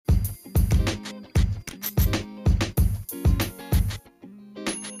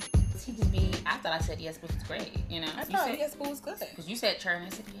thought I said yes, but it's great. You know, I thought yes, but was good. Because you said Charlie, I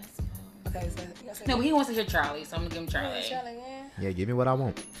said yes. Okay, so you said no, but he wants to hear Charlie, so I'm gonna give him Charlie. Charlie, yeah. Yeah, give me what I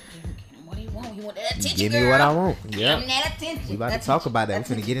want. What do you want? You want that attention, Give girl? me what I want. Yeah. Give him that attention. We about to talk about that.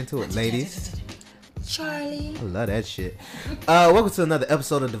 We're finna get into it, ladies. Charlie. I love that shit. Welcome to another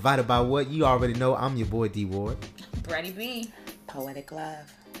episode of Divided by What. You already know I'm your boy D Ward. Brady B. Poetic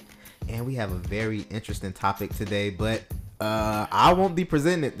Love. And we have a very interesting topic today, but I won't be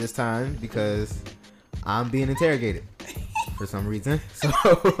presenting it this time because I'm being interrogated for some reason. So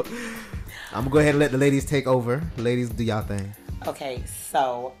I'm gonna go ahead and let the ladies take over. Ladies, do y'all thing. Okay,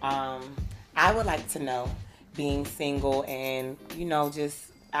 so I would like to know, being single and just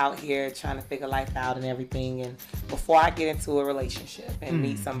out here trying to figure life out and everything, and before I get into a relationship and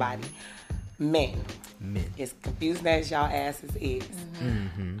meet somebody, men, as confused as y'all asses is,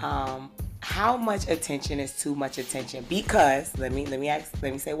 how much attention is too much attention? Because let me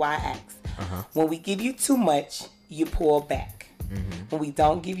say why I ask. When we give you too much, you pull back. When we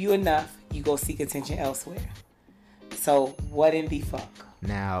don't give you enough, you go seek attention elsewhere. So what in the fuck?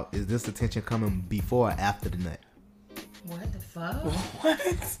 Now, is this attention coming before or after the nut? What the fuck? What?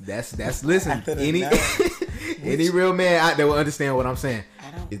 That's listen. Any real man out there will understand what I'm saying.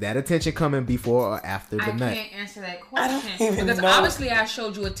 Is that attention coming before or after the nut? I can't answer that question because obviously I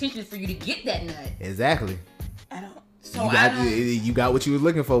showed you attention for you to get that nut. Exactly. I don't. So you got what you were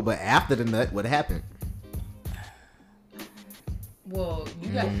looking for, but after the nut, what happened? Well,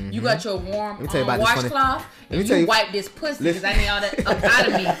 you got your warm washcloth and you wipe this pussy because I need all that up out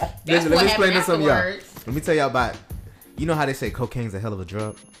of me. That's what happened afterwards. Let me tell y'all about. You know how they say cocaine's a hell of a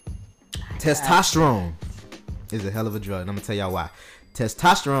drug? Testosterone is a hell of a drug, and I'm gonna tell y'all why.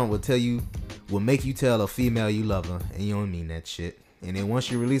 Testosterone will make you tell a female you love her, and you don't mean that shit. And then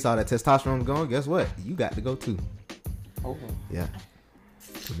once you release all that testosterone going, guess what? You got to go too. Oh. Yeah.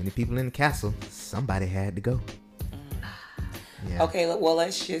 Too many people in the castle. Somebody had to go. Yeah. Okay, well,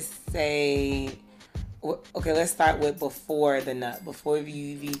 let's just say. Okay, let's start with before the nut. Before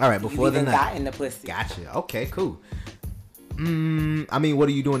you all right, before you the nut. got in the pussy. Gotcha. Okay, cool. I mean, what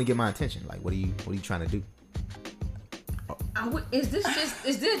are you doing to get my attention? Like, what are you trying to do? Is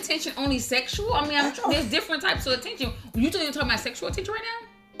the attention only sexual? I mean, there's different types of attention. You talking about sexual attention right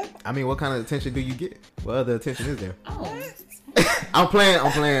now? I mean, what kind of attention do you get? What other attention is there? Oh. I'm playing. You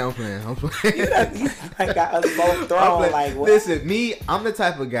got us both thrown like what? Listen, me, I'm the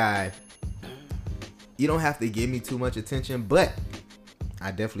type of guy. You don't have to give me too much attention, but I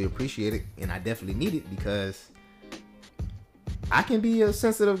definitely appreciate it, and I definitely need it because I can be a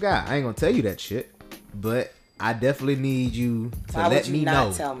sensitive guy. I ain't gonna tell you that shit, but I definitely need you to let me know. Why would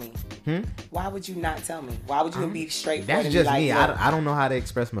you not tell me? Why would you not tell me? Why would you be straightforward? That's just like, me. I don't know how to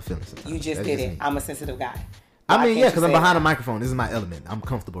express my feelings sometimes. You just did it. I'm a sensitive guy. I mean, yeah, because I'm behind a microphone. This is my element. I'm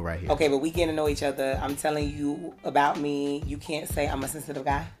comfortable right here. Okay, but we getting to know each other. I'm telling you about me. You can't say I'm a sensitive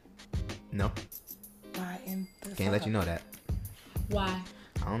guy. No. Why in the Can't let you know that. Why?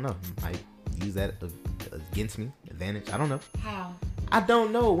 I don't know. Might use that against me. Advantage. I don't know. How? I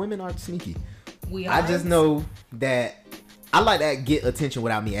don't know. Women are sneaky. We are. I just know that I like that get attention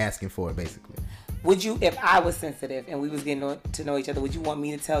without me asking for it, basically. Would you, if I was sensitive and we was getting to know each other, would you want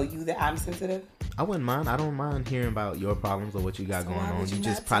me to tell you that I'm sensitive? I wouldn't mind. I don't mind hearing about your problems or what you got going on. You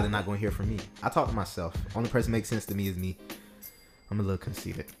just probably not going to hear from me. I talk to myself. Only person makes sense to me is me. I'm a little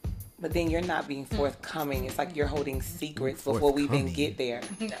conceited. But then you're not being forthcoming. It's like you're holding secrets before we even get there.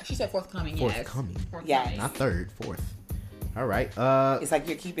 She said forthcoming, forthcoming. Yes. Not third, fourth. All right. It's like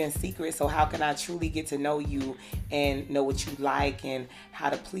you're keeping secrets. So how can I truly get to know you and know what you like and how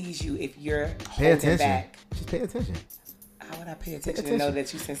to please you if you're holding back? Just pay attention. How would I pay attention to know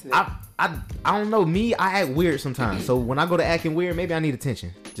that you're sensitive? I don't know. Me, I act weird sometimes. So when I go to acting weird, maybe I need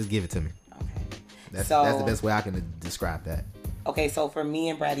attention. Just give it to me. Okay. That's the best way I can describe that. Okay, so for me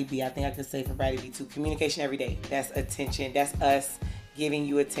and Brady B, I think I could say for Brady B too, communication every day. That's attention. That's us giving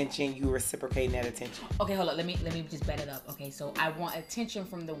you attention, you reciprocating that attention. Okay, hold on. Let me just bat it up. Okay, so I want attention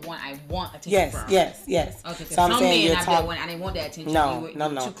from the one I want attention from. Yes. Okay, so I'm saying men out there when I didn't want that attention. No.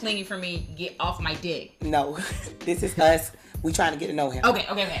 Too clingy for me. Get off my dick. No, this is us. We trying to get to know him.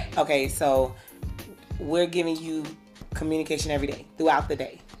 Okay. Okay, so we're giving you communication every day throughout the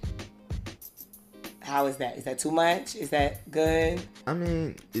day. How is that? Is that too much? Is that good? I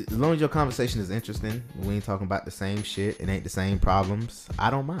mean, as long as your conversation is interesting, we ain't talking about the same shit, it ain't the same problems, I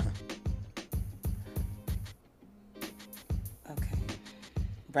don't mind. Okay.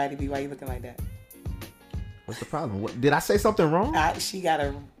 Brady B, why you looking like that? What's the problem? Did I say something wrong?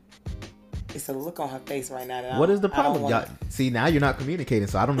 It's a look on her face right now. That what is the problem? Y'all, see, now you're not communicating,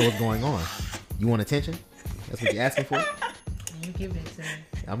 so I don't know what's going on. You want attention? That's what you're asking for? You give it to me.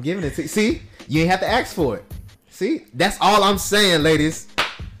 I'm giving it to you. See, you ain't have to ask for it. See, that's all I'm saying, ladies.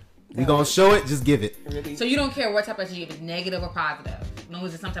 We gonna show it, just give it. Really? So you don't care what type of attention, if it's negative or positive, as long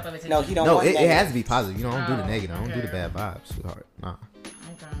as it's some type of attention. No, he don't. No, want it negative. has to be positive. You know, I don't do the Oh, negative. I don't do the okay. bad vibes, sweetheart. Nah.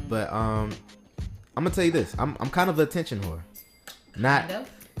 Okay. But I'm gonna tell you this. I'm kind of an attention whore. Not Kind of?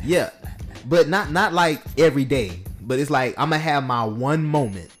 yeah, but not like every day. But it's like I'm gonna have my one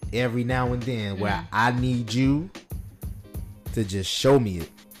moment every now and then where I need you to just show me it,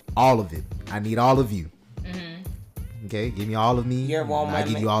 all of it. I need all of you. Okay, give me all of me. Your one I give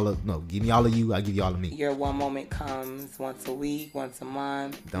moment. you all of give me all of you. I give you all of me. Your one moment comes once a week, once a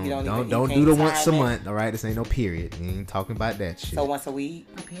month. Don't you don't even- don't you do the can't once a time it. month. All right, this ain't no period. We ain't talking about that shit. So once a week,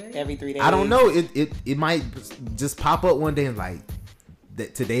 A period? every 3 days. I don't know. It might just pop up one day and like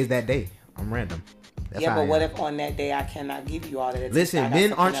that today's that day. I'm random. That's Yeah, how but I what am. if on that day I cannot give you all that attention? I Listen, got men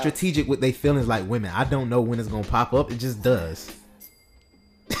something aren't else. strategic with their feelings like women. I don't know when it's gonna pop up. It just does.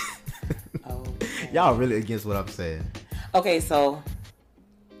 Okay. Y'all really against what I'm saying. Okay, so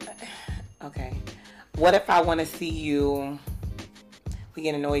okay. What if I want to see you? We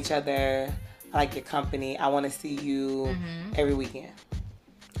get to know each other. I like your company. I want to see you every weekend.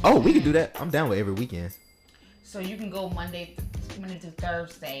 Oh, we can do that. I'm down with every weekend. So you can go Monday to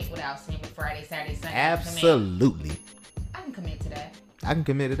Thursday without seeing me Friday, Saturday, Sunday. Absolutely. I can commit to that. I can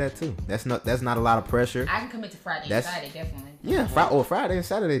commit to that too. That's not a lot of pressure. I can commit to Friday and That's- Saturday, definitely. Yeah, Friday and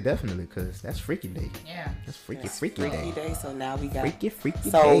Saturday definitely, cause that's freaky day. Yeah. That's freaky Freaky day. day. So now we got. Freaky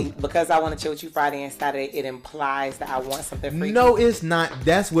So day. because I want to chill with you Friday and Saturday, it implies that I want something freaky. No, it's not.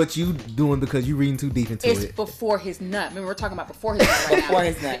 That's what you doing because you reading too deep into It's it. before his nut. Remember, we're talking about before his nut right now. Before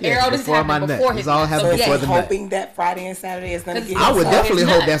his nut. Arrow, this is Before my happening nut. before It's his all nut. happening So, before yes. the nut. hoping that Friday and Saturday is gonna get. I would before definitely his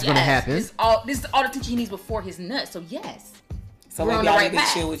hope nut, that's gonna yes. happen. This is all the attention he needs before his nut. So yes, So we're on maybe the I right need to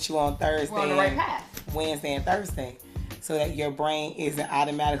path. chill with you on Thursday, we're on the right and path. Wednesday and Thursday, so that your brain isn't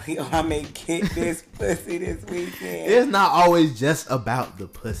automatically, oh, I may get this pussy this weekend. It's not always just about the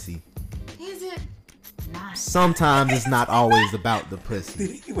pussy. Is it? Not. Sometimes it's not always about the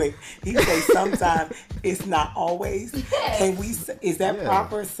pussy. Wait, he say sometimes it's not always. Yes. Can we? Is that Yeah.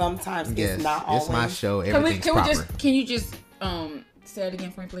 proper? Sometimes Yes, it's not always. it's my show. Can Everything's we proper. can you just say it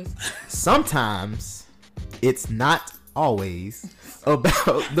again for me, please? Sometimes it's not always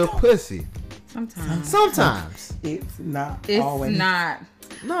about the pussy. Sometimes. It's not It's always. not.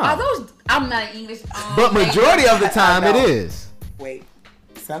 No. Are those? I'm not English. But majority of the time it know. is. Wait.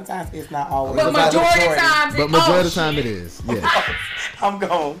 Sometimes it's not always. But about majority of times, But majority of the time it is. Yeah. I'm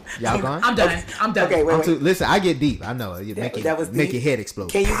gone. Y'all gone? I'm done. I'm done. Okay, wait. Listen, I get deep. I know. You make that was make deep. your head explode.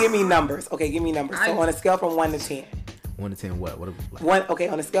 Can you give me numbers? Okay, give me numbers. So on a scale from 1 to 10. 1 to 10 what? What like? One. Okay,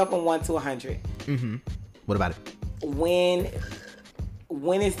 on a scale from 1 to 100. What about it?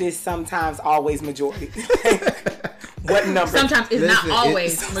 When is this sometimes always majority? What number? Sometimes it's Listen, not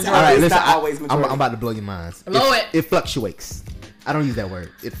always it's- majority. All right, It's listen. not always I'm majority. about to blow your minds. Blow it. It fluctuates. I don't use that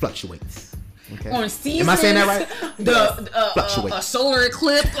word. It fluctuates. Okay. On seasons, Am I saying that right? The Fluctuate. a solar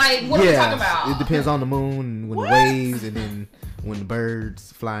eclipse, like what are we talking about? It depends on the moon, when What? the waves, and then when the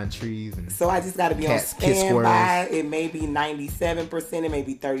birds fly in trees. And So I just got to be on Cats kiss standby. It may be 97%. It may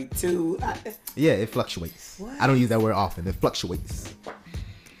be 32. yeah, it fluctuates. What? I don't use that word often. It fluctuates.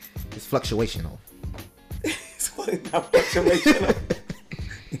 It's fluctuational. It's not fluctuational.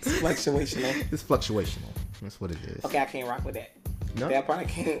 It's fluctuational. It's fluctuational. That's what it is. Okay, I can't rock with that. No? That part I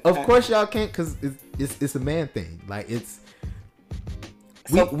can't. Of course y'all can't, because it's a man thing. Like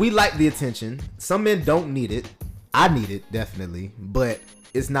So- we like the attention. Some men don't need it. I need it definitely, but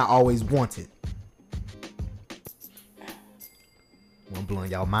it's not always wanted. Well, I'm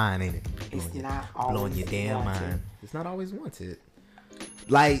blowing y'all mind, ain't it? It's Blowing not blowing always your damn wanted. mind. It's not always wanted.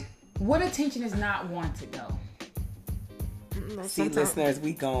 Like What attention is not wanted though? See, listeners,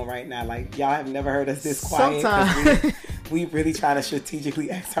 we gone right now. Like, y'all have never heard us this quiet. 'Cause Sometimes, we really try to strategically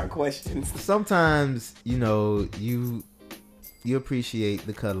ask our questions. sometimes you appreciate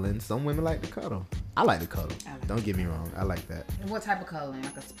the cuddling. Some women like to cuddle. I like to cuddle. Don't get me wrong. I like that. What type of cuddling?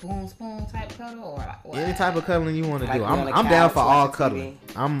 Like a spoon type cuddle, or like what? Any type of cuddling you want to Like do. we on the I'm down couch for all watching cuddling.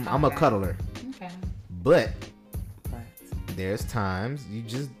 I'm a Okay. cuddler. Okay. But But there's times you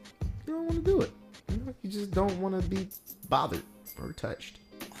don't want to do it. You just don't want to be bothered or touched.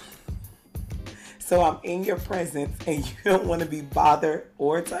 so I'm in your presence, and you don't want to be bothered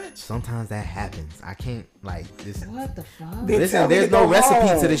or touched. Sometimes that happens. I can't like this. What the fuck? Then tell Listen, me there's to no go recipe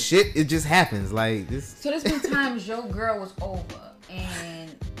home. to this shit. It just happens. Like this. So there's been times your girl was over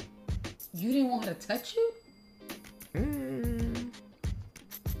and you didn't want her to touch you. Mm,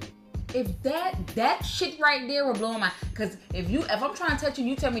 if that shit right there will blow my mind. Because if I'm trying to touch you,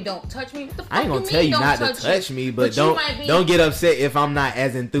 you tell me don't touch me. What the fuck I ain't gonna tell you not to touch me, but don't get upset if I'm not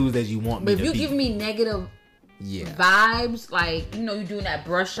as enthused as you want me to be. But if you give me negative vibes, like, you know, you doing that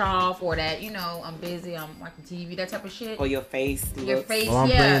brush off or that, you know, I'm busy, I'm watching TV, that type of shit. Or your face. Your face, or I'm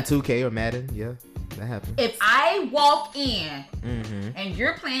playing 2K or Madden. Yeah, that happens. If I walk in and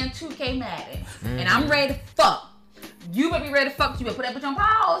you're playing 2K Madden and I'm ready to fuck, you better be ready to fuck. You better put that bitch on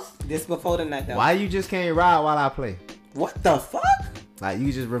pause. This before the night, though. Why you just can't ride while I play? What the fuck? Like,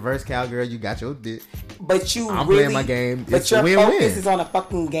 you just reverse cowgirl, you got your dick. But I'm playing my game. But your focus is on a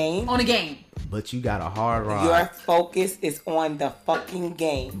fucking game. On a game. But you got a hard ride. Your focus is on the fucking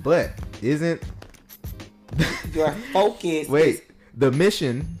game. But isn't your focus? Wait, the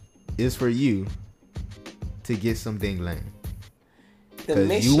mission is for you to get some ding lane.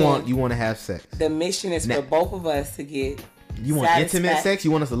 Because you want to have sex. The mission is for both of us to get. You want intimate sex?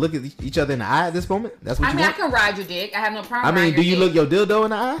 You want us to look at each other in the eye at this moment? That's what you want? I can ride your dick. I have no problem. I mean, do you look your dildo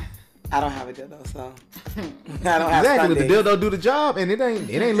in the eye? I don't have a dildo, so I don't have exactly. The dildo do the job, and it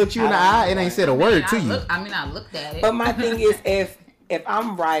ain't looked you in the eye. It ain't said a word to you. I looked at it. But my thing is, if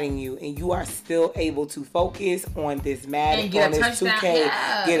I'm riding you and you are still able to focus on this Madden, on this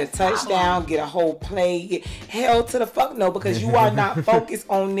 2K, get a touchdown, get a whole play, hell to the fuck no, because you are not focused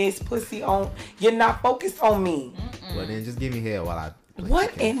on this pussy. You're not focused on me. Well, then just give me hell while I.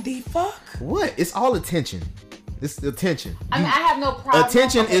 What in the fuck? What? It's all attention. It's attention. I mean, I have no problem.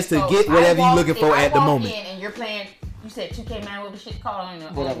 Attention is to get whatever you're looking for at the moment. And you're playing. You said 2K Madden, what the shit called? I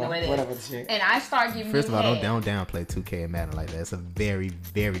don't know. Whatever the shit. And I start giving First you of all, don't downplay 2K and Madden like that. It's a very,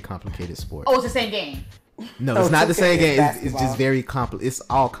 very complicated sport. Oh, it's the same game. No, it's not the same game. It's just very complicated. It's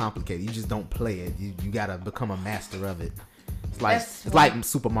all complicated. You just don't play it. You gotta become a master of it. It's like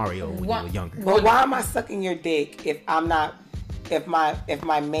Super Mario when you were younger. But why am I sucking your dick if I'm not? If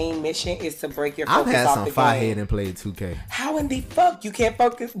my main mission is to break your focus off the game? I've had some firehead and played 2K. How in the fuck you can't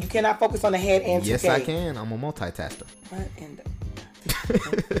focus? You cannot focus on the head and 2K. Yes, I can. I'm a multitasker. What in the?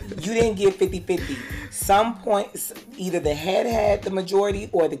 You didn't get 50-50. Some points, either the head had the majority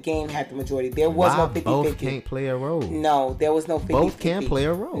or the game had the majority. There was no 50-50. Both can't play a role. No, there was no 50-50. Both can play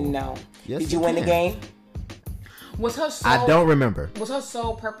a role. No. Yes, did you win the game? Was her sole, I don't remember. Was her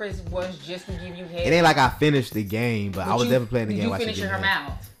sole purpose was just to give you head? It ain't like I finished the game, but I was definitely playing the game. Did you finish in her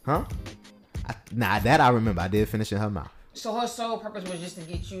mouth? Huh? Nah, that I remember. I did finish in her mouth. So her sole purpose was just to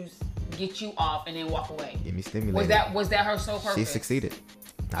get you off and then walk away. Get me stimulated. Was that her sole purpose? She succeeded.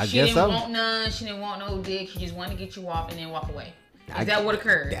 She didn't want none. She didn't want no dick. She just wanted to get you off and then walk away. Is that what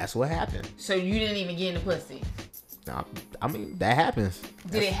occurred? That's what happened. So you didn't even get in the pussy. I mean, that happens.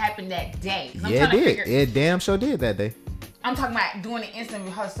 Did it happen that day? Yeah, it did. It damn sure did that day. I'm talking about doing the instant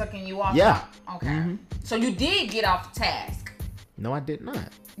with her sucking you off. Yeah. Okay. Mm-hmm. So you did get off task. No, I did not.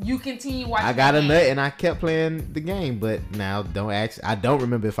 You continue watching. I got a nut and I kept playing the game, but now don't ask. I don't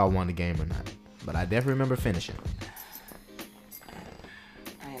remember if I won the game or not, but I definitely remember finishing.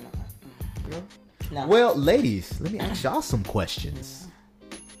 I know. No. Well, ladies, let me ask y'all some questions.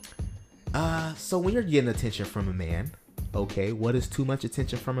 So when you're getting attention from a man, okay, what is too much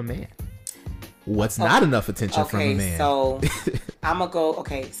attention from a man? What's not enough attention from a man? So I'm gonna go.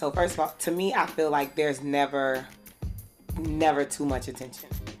 Okay, so first of all, to me, I feel like there's never too much attention.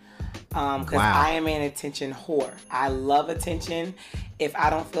 Because I am an attention whore. I love attention. If I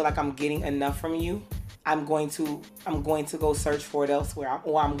don't feel like I'm getting enough from you, I'm going to go search for it elsewhere,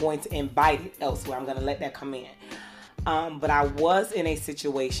 or I'm going to invite it elsewhere. I'm gonna let that come in. But I was in a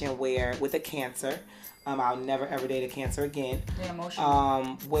situation where, with a Cancer, I'll never ever date a Cancer again.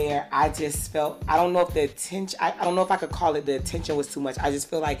 Where I just felt, I don't know if the attention, I don't know if I could call it the attention was too much. I just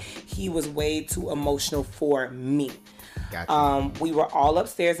feel like he was way too emotional for me. Gotcha. We were all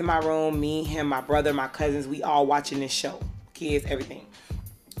upstairs in my room, me, him, my brother, my cousins, we all watching this show. Kids, everything.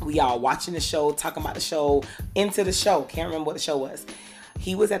 We all watching the show, talking about the show, into the show. Can't remember what the show was.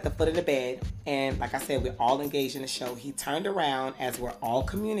 He was at the foot of the bed, and like I said, we're all engaged in the show. He turned around as we're all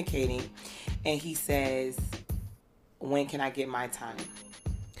communicating, and he says, "When can I get my time?"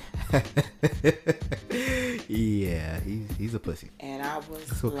 Yeah, he's a pussy. And I was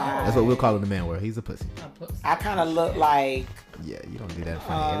that's what we'll call in the man world. He's a pussy. I kind of look like... Yeah, you don't do that in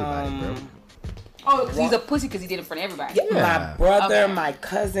front of everybody, bro. Oh, because he's a pussy because he did it in front of everybody. Yeah. My brother, my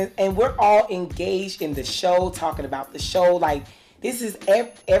cousin, and we're all engaged in the show, talking about the show. Like, this is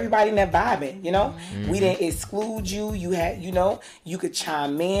everybody in that vibing, you know? Mm-hmm. We didn't exclude you. You had, you know, you could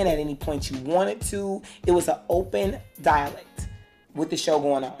chime in at any point you wanted to. It was an open dialect with the show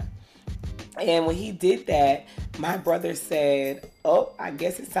going on. And when he did that, my brother said, "Oh, I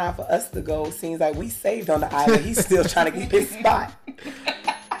guess it's time for us to go. Seems like we saved on the island. He's still trying to get his spot."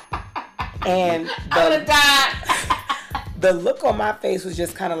 And I would have died. the look on my face was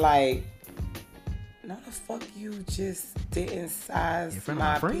just kind of like, no, the fuck you just didn't size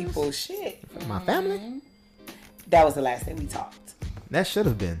my people's shit. My family? That was the last thing we talked. That should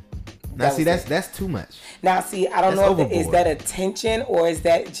have been. Now, see, that's too much. Now, see, I don't know if is that attention or is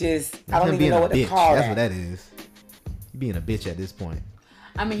that just, I don't even know what to call that. That's what that is. Being a bitch at this point.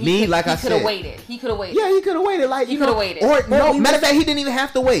 I mean, he could have waited. He could have waited. Yeah, he could have waited. Like, he could have waited. Or, no, matter of fact, he didn't even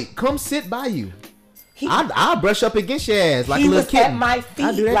have to wait. Come sit by you. I'll brush up against your ass like a little kid. He was at my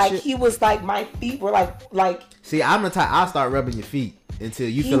feet. Like, he was like, my feet were like. See, I'm the type, I'll start rubbing your feet until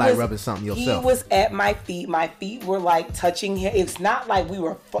you feel like rubbing something yourself. He was at my feet. My feet were like touching him. It's not like we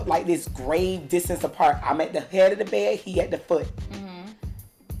were like this grave distance apart. I'm at the head of the bed. He at the foot. Mm-hmm.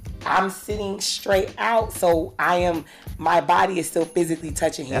 I'm sitting straight out, so my body is still phically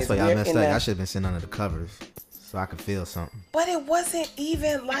touching him. That's why y'all messed up. I should have been sitting under the covers so I could feel something. But it wasn't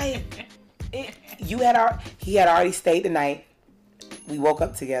even like he had already stayed the night. We woke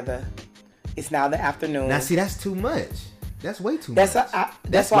up together. It's now the afternoon. Now see, that's too much. That's way too much.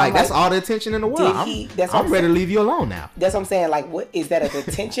 That's why that's all the attention in the world. I'm ready to leave you alone now. That's what I'm saying. Like, what is that, a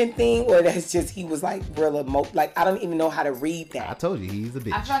detention thing, or that's just he was like real like I don't even know how to read that. I told you he's a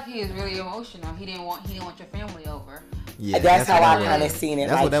bitch. I feel like he is really emotional. He didn't want your family over. Yeah, that's how I kind of seen it.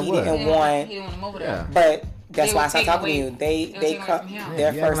 That's like what that he was. didn't want him over there. But that's why I started talking to you. They come.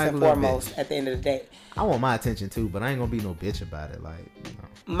 They're first and foremost at the end of the day. I want my attention too, but I ain't gonna be no bitch about it. Like, you know.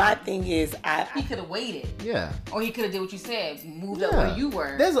 My thing is, he could have waited. Yeah. Or he could have did what you said, moved up where you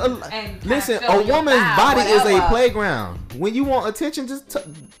were. Listen, a woman's body is a playground. When you want attention, just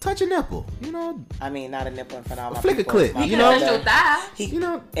touch a nipple. You know. I mean, not a nipple in front of my flick a clip. You know. Touch your thigh. You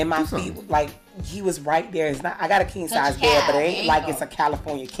know. And my feet, like he was right there. It's not. I got a king size bed, but it ain't like it's a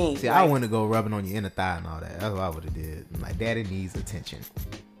California king. See, I want to go rubbing on your inner thigh and all that. That's what I would have did. Like, daddy needs attention.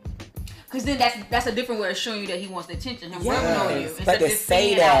 Because then that's a different way of showing you that he wants the attention. Him rubbing on you. But to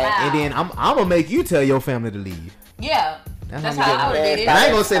say that. And then I'm going to make you tell your family to leave. Yeah. That's how I would have did it. I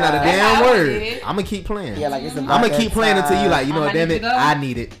ain't going to say not a damn word. I'm going to keep playing. Yeah, like it's I'm going to keep playing until you like, you know what, damn it, I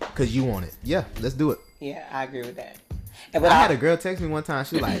need it because you want it. Yeah, let's do it. Yeah, I agree with that. But I had a girl text me one time.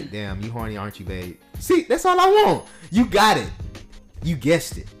 She was like, damn, you horny, aren't you, babe? See, that's all I want. You got it. You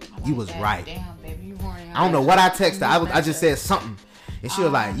guessed it. You was right. Damn, baby, you horny. I don't know what I texted. I just said something. And she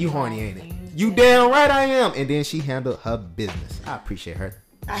was like, you horny, ain't it? You damn right I am. And then she handled her business. I appreciate her.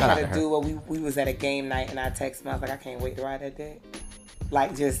 I had to do what we was at a game night and I texted him. I was like, I can't wait to ride that day.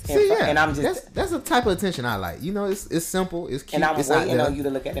 Like, just and I'm just that's the type of attention I like. You know, it's simple, it's cute. And I'm waiting on you to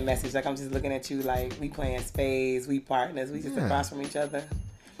look at the message. Like, I'm just looking at you like we playing spades, we partners, we just across from each other.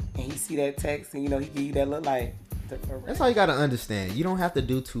 And he see that text and you know he give you that look like that's all you gotta understand. You don't have to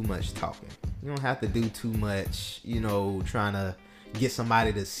do too much talking. You don't have to do too much, you know, trying to get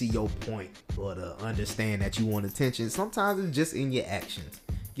somebody to see your point or to understand that you want attention. Sometimes it's just in your actions.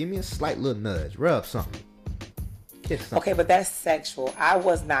 Give me a slight little nudge. Rub something. Kiss something. Okay, but that's sexual. I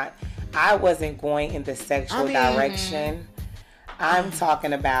wasn't going in the sexual direction. I'm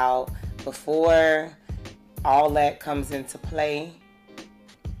talking about before all that comes into play.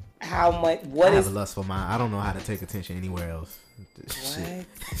 How much? I have a lustful mind. I don't know how to take attention anywhere else. What?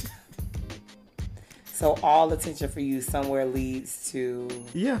 So all attention for you somewhere leads to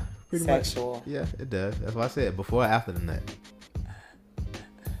pretty sexual. Much. Yeah, it does. That's why I said before or after the nut.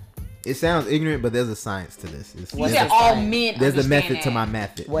 It sounds ignorant, but there's a science to this. All men. There's a method to my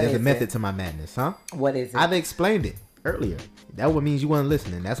method. There's a method to my madness, huh? What is it? I've explained it earlier. That what means you weren't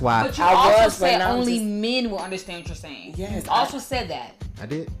listening. That's why. But you also said only men will understand what you're saying. Yes. You also said that. I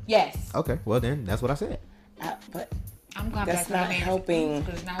did. Yes. Okay. Well then, that's what I said. But I'm going that's not helping.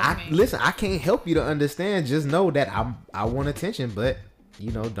 Listen, I can't help you to understand. Just know that I want attention, but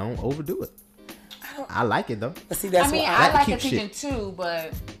you know, don't overdo it. I like it though. But see, that's I like attention too,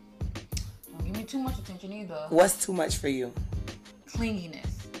 but don't give me too much attention either. What's too much for you? Clinginess.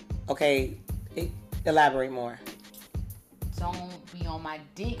 Okay, elaborate more. Don't be on my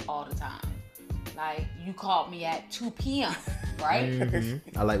dick all the time. Like, you called me at 2 p.m., right?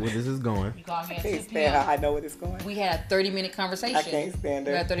 Mm-hmm. I like where this is going. You called me at 2 p.m. stand I know where this is going. We had a 30-minute conversation. I can't stand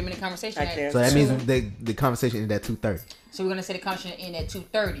it. We had a 30-minute conversation. So that means the conversation ended at 2:30. So we're gonna say the conversation ended at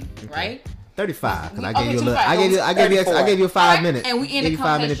 2:30, right? 35. Because I gave you a 5 minutes. And we end the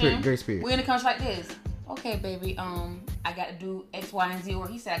conversation. 5 minute grace period. We end the conversation like this. Okay, baby. I got to do X, Y, and Z, or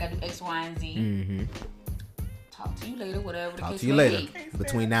he said I got to do X, Y, and Z. Mm-hmm. Talk to you later, whatever the Talk case to you may later. be.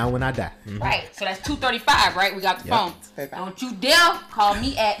 Between now and when I die. Mm-hmm. Right. So that's 2:35, right? We got the phone. Don't you dare call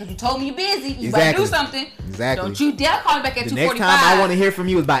me because you told me you're busy. You better do something. Exactly. Don't you dare call me back at 2:45. The next time I want to hear from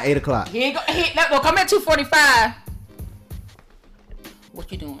you is by 8 o'clock. Here you go. No, come at 2:45.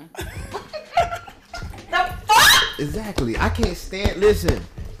 What you doing? Exactly. I can't stand. Listen,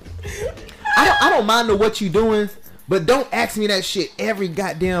 I don't mind know what you doing, but don't ask me that shit every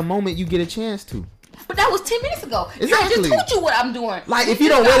goddamn moment you get a chance to. But that was 10 minutes ago. Exactly. I just told you what I'm doing. Like if you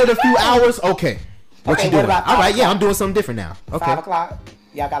don't wait a few hours, okay. What you doing? About all right, yeah, I'm doing something different now. Okay. 5 o'clock.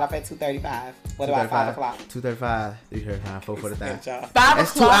 Y'all got off at 2:35. What about 5 o'clock? 2:35, 3:35, 4:45. Good 5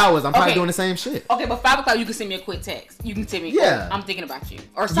 That's 2 o'clock. hours. I'm probably Okay. doing the same shit. Okay, but 5 o'clock you can send me a quick text. You can send me, Yeah. I'm thinking about you,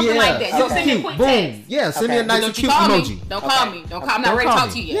 or something like that. You'll send me a Cute. quick Boom. text. Yeah, send me a Okay. nice Don't you cute call emoji. me. Don't call me. Don't call. I'm not Don't ready to call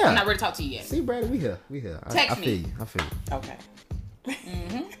talk me. to you yet. Yeah. I'm not ready to talk to you yet. See, Brad, we here. Text I me. feel you. I feel you. Okay.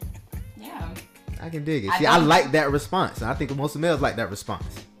 Yeah. I can dig it. I See, I don't- like that response. I think most males like that response.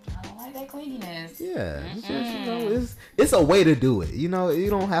 I don't like that clinginess. Yeah, it's just, you know, it's a way to do it. You know, you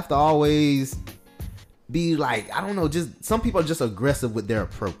don't have to always be like, I don't know, just some people are just aggressive with their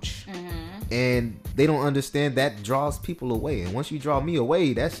approach. And they don't understand that draws people away. And once you draw me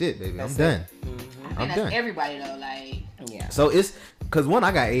away, that's it, baby. I'm done. And that's done. everybody though. Like, Yeah. So it's because one,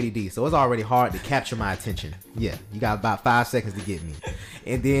 I got ADD, so it's already hard to capture my attention. Yeah, you got about 5 seconds to get me,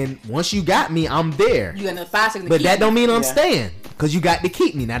 and then once you got me, I'm there. you got another 5 seconds. to But keep that don't me. mean I'm Yeah. staying, because you got to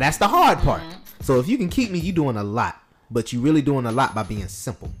keep me. Now that's the hard part. So if you can keep me, you doing a lot. But you really doing a lot by being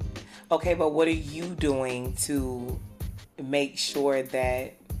simple. Okay, but what are you doing to make sure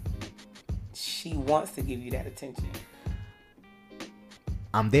that she wants to give you that attention?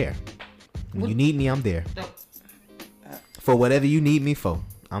 I'm there. When you need me, I'm there. No, For whatever you need me for,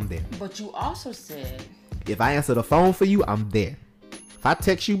 I'm there. But you also said If I answer the phone for you, I'm there. If I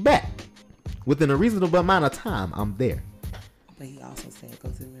text you back within a reasonable amount of time, I'm there. But he also said go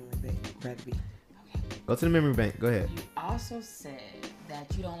to the memory bank, Brother B. Go to the memory bank. Go ahead. you also said that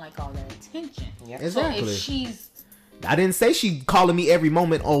you don't like all that attention. Yep. Exactly. So if she's I didn't say she calling me every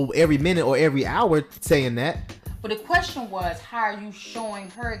moment or every minute or every hour saying that. But the question was, how are you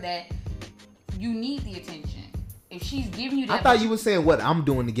showing her that you need the attention? If she's giving you that, I thought you were saying what I'm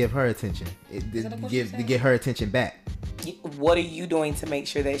doing to give her attention. that what you To said? get her attention back. What are you doing to make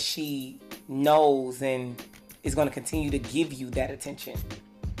sure that she knows and is going to continue to give you that attention?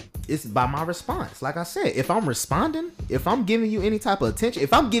 It's by my response. Like I said, if I'm responding, if I'm giving you any type of attention,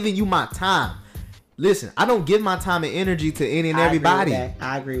 if I'm giving you my time, listen, I don't give my time and energy to any and everybody.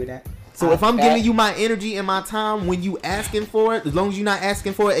 I agree with that. So if I'm giving you my energy and my time when you asking for it, as long as you're not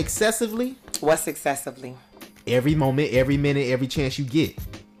asking for it excessively, What's excessively? every moment, every minute, every chance you get.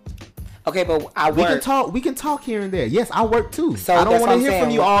 Okay, but I We work. can talk here and there. Yes, I work too. So I don't that's want what to I'm hear from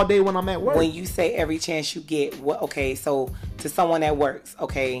saying. you all day when I'm at work. When you say every chance you get, what? Okay, so to someone that works,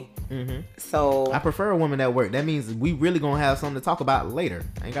 okay. So I prefer a woman at work. That means we really gonna have something to talk about later.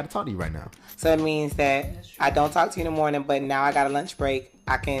 I ain't got to talk to you right now. so it means that I don't talk to you in the morning, but now I got a lunch break.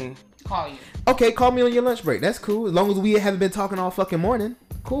 I can. call you. Okay, call me on your lunch break. That's cool. As long as we haven't been talking all fucking morning.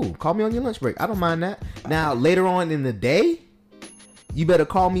 Cool. Call me on your lunch break. I don't mind that. Now, later on in the day, you better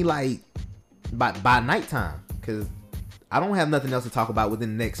call me like by nighttime. Because I don't have nothing else to talk about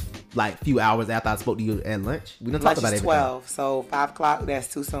within the next like few hours after I spoke to you at lunch. We don't talk Lunch about is everything. 12, so 5 o'clock. That's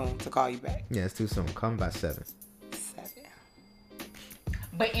too soon to call you back. Yeah, it's too soon. Call me by 7. 7.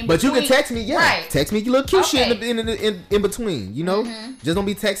 But in But you can between- text me, yeah. Right. Text me your little cute shit Okay. in between, you know? Just don't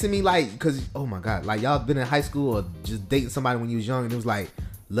be texting me like, because, oh my God, like y'all been in high school or just dating somebody when you was young and it was like,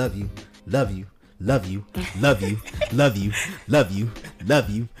 love you, love you, love you, love you, love you, love you, love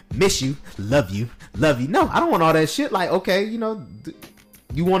you, miss you, love you, love you. No, I don't want all that shit. Like, okay, you know,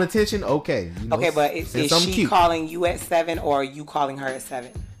 you want attention? Okay. You know, Okay, but is send something she cute. calling you at 7 or are you calling her at 7?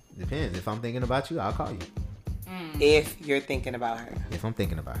 Depends. If I'm thinking about you, I'll call you. If you're thinking about her. If I'm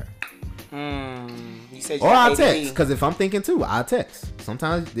thinking about her. You said you Or got I'll ADD. text, because if I'm thinking too, I'll text.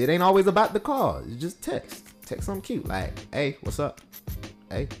 Sometimes it ain't always about the call. It's just text. Text something cute. Like, hey, what's up?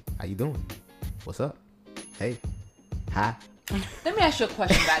 Hey, how you doing? What's up? Hey, hi. Let me ask you a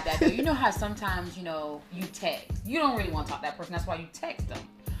question about that though. You know how sometimes, you know, you text. You don't really want to talk to that person. That's why you text them.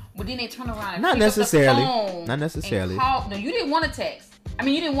 But then they turn around and Not pick up the necessarily. phone Not necessarily. and call. No, you didn't want to text. I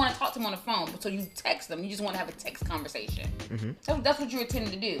mean, you didn't want to talk to them on the phone, so you text them. You just want to have a text conversation. That's what you were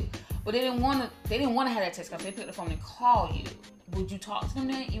intending to do. But they didn't want to. They didn't want to have that text conversation. They picked the phone and call you. Would you talk to them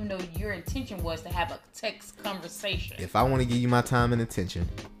then, even though your intention was to have a text conversation? If I want to give you my time and attention,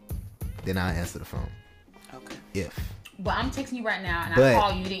 then I'll answer the phone. Okay. If. But I'm texting you right now, and But I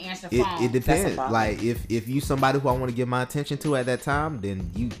call you. You didn't answer the phone. It depends. problem. Like if you somebody who I want to give my attention to at that time,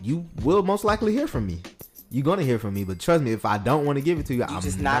 then you will most likely hear from me. You're gonna hear from me, but trust me, if I don't want to give it to you, I'm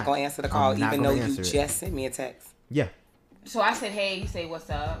Just not going to answer the call, I'm not even though gonna you answer it. just sent me a text. Yeah. So I said, "Hey," you say, "What's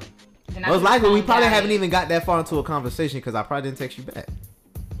up?" Then I Most put the likely, we phone probably down. haven't even got that far into a conversation because I probably didn't text you back.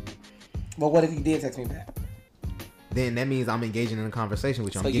 But what if you did text me back? Then that means I'm engaging in a conversation,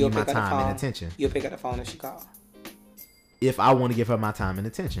 which I'm So giving you'll you my pick up the time phone. and attention. You'll pick up the phone if she calls. if I want to give her my time and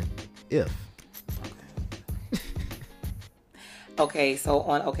attention. If. Okay, so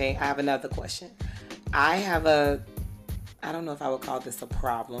I have another question. I don't know if I would call this a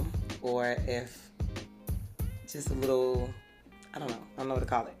problem or if just a little, I don't know what to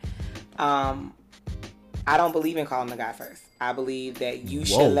call it. I don't believe in calling the guy first. I believe that you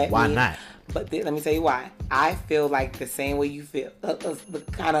should let me. Why not? But let me tell you why. I feel like the same way you feel,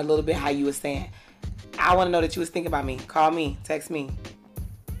 kind of a little bit how you were saying. I want to know that you was thinking about me. Call me, text me.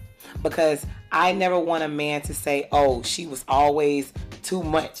 Because I never want a man to say, oh, she was always too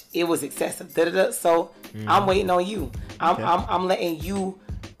much. It was excessive. So I'm waiting on you. I'm letting you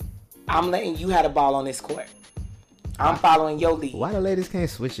have the ball on this court. I'm following your lead. Why the ladies can't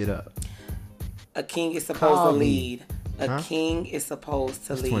switch it up? A king is supposed to lead. King is supposed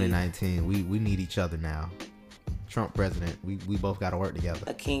to lead. 2019. We need each other now. Trump president. We both got to work together.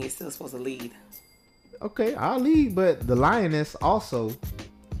 A king is still supposed to lead. Okay, I'll lead, but the lioness also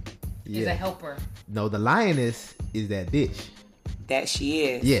is a helper. No, the lioness is that bitch. That she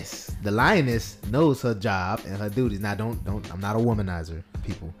is. Yes, the lioness knows her job and her duties. Now, don't. I'm not a womanizer,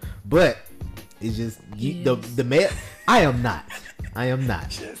 people, but it's just the male. I am not. I have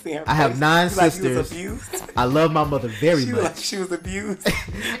 9 sisters. I love my mother very much. Like she was abused.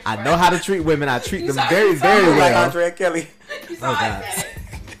 I know how to treat women. I treat them very, very well. Like Andrea Kelly. Oh God.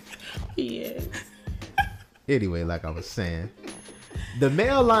 Yes. Anyway, like I was saying, the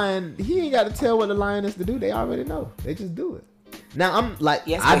male lion, he ain't got to tell what the lioness to do. They already know. They just do it. Now I'm like,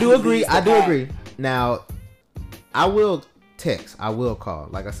 yes, I do agree. Now, I will text. I will call.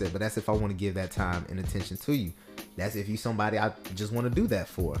 Like I said, but that's if I want to give that time and attention to you. That's if you somebody I just want to do that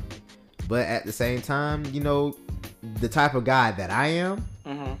for. But at the same time, you know, the type of guy that I am,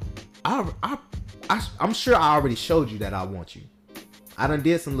 I'm sure I already showed you that I want you. I done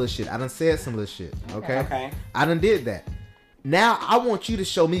did some little shit. I done said some little shit. Okay. I done did that. Now I want you to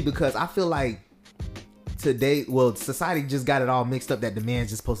show me, because I feel like today, well, society just got it all mixed up that the man's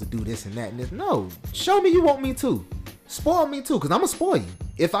just supposed to do this and that and this. No, show me you want me too. Spoil me too, because I'm gonna spoil you.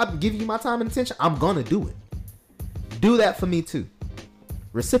 If I give you my time and attention, I'm gonna do it. Do that for me too.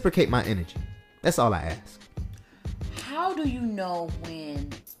 Reciprocate my energy. That's all I ask. How do you know when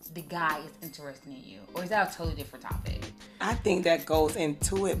the guy is interested in you? Or is that a totally different topic? I think that goes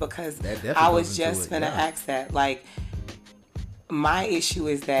into it, because I was just gonna ask that. Like, my issue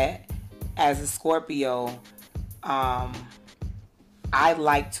is that as a Scorpio, I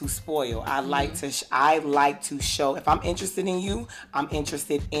like to spoil. I like to show. If I'm interested in you, I'm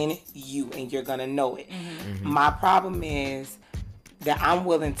interested in you, and you're gonna know it. My problem is that I'm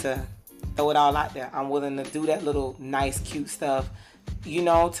willing to throw it all out there. I'm willing to do that little nice, cute stuff, you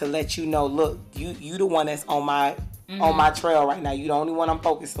know, to let you know, look, you the one that's on my trail right now. You the only one I'm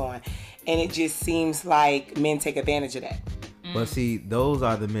focused on. And it just seems like men take advantage of that. But see, those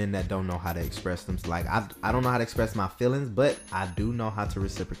are the men that don't know how to express them. Like, I don't know how to express my feelings, but I do know how to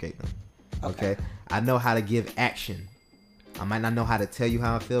reciprocate them. Okay? I know how to give action. I might not know how to tell you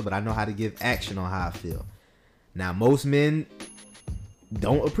how I feel, but I know how to give action on how I feel. Now, most men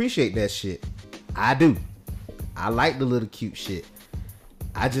don't appreciate that shit. I do. I like the little cute shit.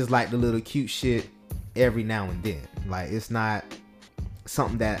 I just like the little cute shit every now and then. Like, it's not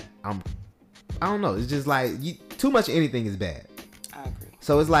something that I don't know. It's just like, too much of anything is bad. I agree.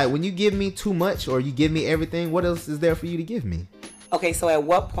 So it's like, when you give me too much or you give me everything, what else is there for you to give me? Okay, so at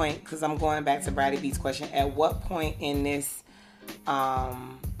what point, because I'm going back to Bradley B's question, at what point in this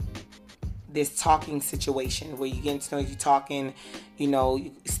this talking situation where you get to know, you talking, you know,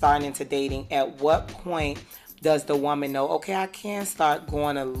 starting into dating, at what point does the woman know, okay, I can start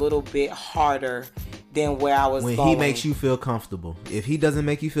going a little bit harder than where I was going? When he makes you feel comfortable. If he doesn't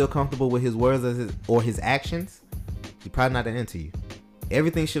make you feel comfortable with his words or his actions, he's probably not that into you.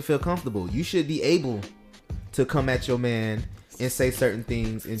 Everything should feel comfortable. You should be able to come at your man and say certain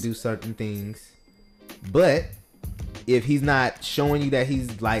things and do certain things. But if he's not showing you that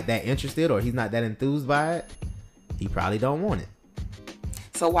he's like that interested or he's not that enthused by it, he probably don't want it.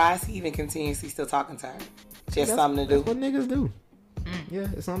 So why is he even continuously still talking to her? Just something to do. That's what niggas do. Yeah,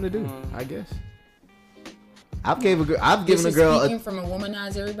 it's something to do, I guess. I've given a girl. Speaking from a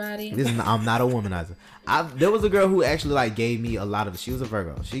womanizer, everybody. I'm not a womanizer. There was a girl who actually like gave me a lot of. She was a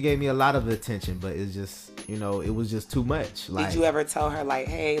Virgo. She gave me a lot of attention, but it's just, you know, it was just too much. Like, did you ever tell her like,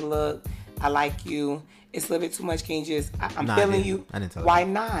 hey, look, I like you. It's a little bit too much. Can you just? I'm feeling you. I didn't tell her. Why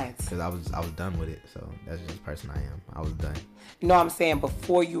not? Because I was done with it. So that's just the person I am. I was done. No, I'm saying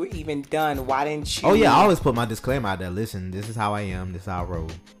before you were even done, why didn't you? Oh yeah, I always put my disclaimer out there. Listen, this is how I am. This is how I roll.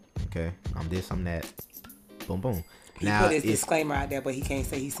 Okay, I'm this, I'm that. Boom, boom. He put his disclaimer out there, but he can't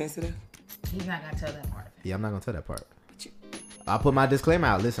say he's sensitive. He's not gonna tell that part. Yeah, I'm not gonna tell that part. I put my disclaimer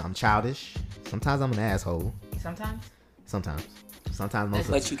out. Listen, I'm childish. Sometimes I'm an asshole. Sometimes. Sometimes most.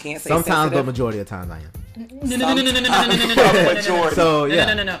 But you can't say sometimes, sensitive. but majority of the times I am. No. Majority. So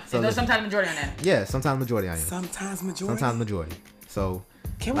yeah. No. So There's sometimes majority on that. Yeah, sometimes majority I am. Sometimes majority. Sometimes majority. So.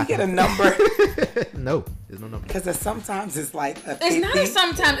 Can we get a number? No, there's no number. Because sometimes it's like a 50. It's not a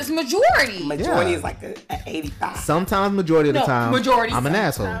sometimes. It's majority. Majority Yeah. is like a 85. Sometimes majority of the No, time, majority. I'm an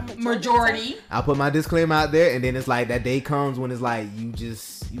asshole. Majority. I put my disclaimer out there, and then it's like that day comes when it's like you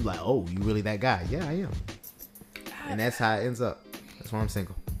like, oh, you really that guy? Yeah, I am. And that's how it ends up. That's why I'm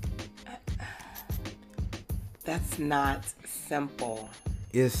single. That's not simple.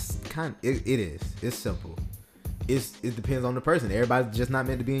 It's it is. It's simple. It depends on the person. Everybody's just not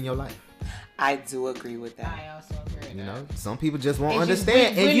meant to be in your life. I do agree with that. I also agree with You that. know, some people just won't It's just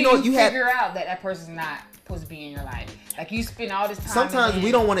understand. when And you know, do you have figure out that person's not supposed to be in your life. Like you spend all this time. sometimes and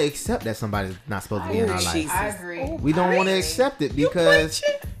we then- don't want to accept that somebody's not supposed to be in Oh, our life. Jesus. I agree. We don't want to accept it because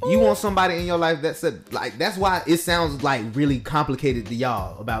you want somebody in your life that's like that's why it sounds like really complicated to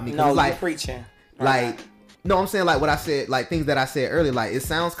y'all about me. 'Cause No, it's you're like preaching. like no, I'm saying like what I said, like things that I said earlier. Like it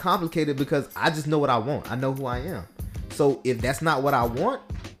sounds complicated because I just know what I want. I know who I am. So if that's not what I want,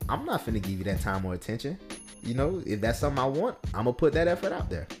 I'm not finna give you that time or attention. You know, if that's something I want, I'm gonna put that effort out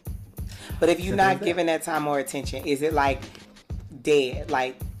there. But if you're Simple as not that. giving that time or attention, is it like dead?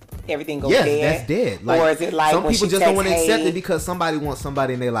 Like everything goes Yes, dead? that's dead. Like, or is it like some when people she just don't texts, want to accept hey, it because somebody wants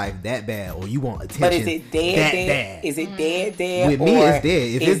somebody in their life that bad, or you want attention. But is it dead? that Dead? bad? Is it dead? With me, or it's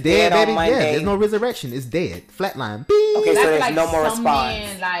dead. If it's dead, on baby, yeah, Monday? there's no resurrection. It's dead. Flatline. Beep. Okay, so I feel there's like no more some response.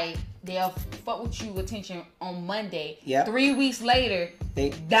 men, like they'll fuck with you attention on Monday. Yep. 3 weeks later,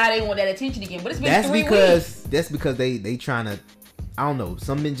 They- now they want that attention again. But it's been That's 3 because weeks. that's because they trying to. I don't know.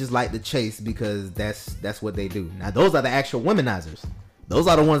 Some men just like to chase because that's what they do. Now those are the actual womanizers. Those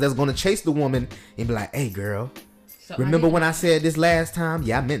are the ones that's gonna chase the woman and be like, "Hey, girl, So remember I when I said this last time?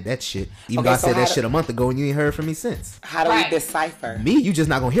 Yeah, I meant that shit. Even Okay, though I so said how that do- shit a month ago and you ain't heard from me since. How do Right. we decipher? Me, you just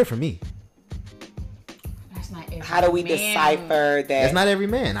not gonna hear from me. That's not every How do we man. decipher that? That's not every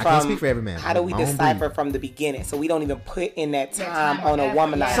man. I can't speak for every man. How do we My own decipher breed. from the beginning? So we don't even put in that That time time on a or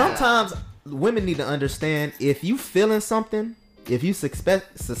womanizer. effort, yeah. Sometimes women need to understand if you feeling something, if you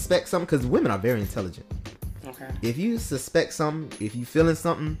suspect something, because women are very intelligent. Okay. If you suspect something, if you feeling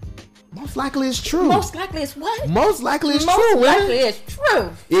something, most likely it's true. Most likely it's what? Most likely it's Most true. women. likely it's true.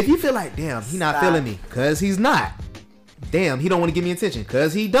 If you feel like, damn, he not Stop. feeling me, cause he's not. Damn, he don't want to give me attention,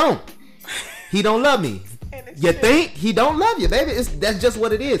 cause he don't. He don't love me. You think he don't love you, baby? That's just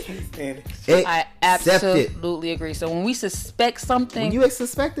what it is. I Accept it. absolutely agree. So when we suspect something, When you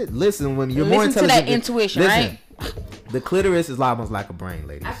suspect it, listen. When you're Listen more to intelligent, that intuition, listen, the clitoris is almost like a brain,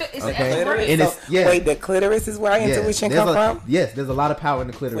 ladies. I feel it's okay, an effort. and it's So, wait, the clitoris is where our yeah, intuition there's come a- from? Yes, there's a lot of power in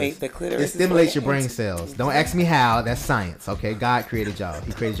the clitoris. Wait, the clitoris It is stimulates where your brain your cells. Don't ask me how. That's science. Okay, God created y'all.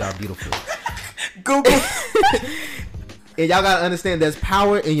 He created y'all beautiful. Google. And y'all gotta understand there's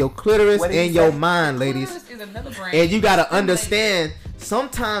power in your clitoris What did he and your say? mind, ladies. Clitoris is another brain. And you gotta understand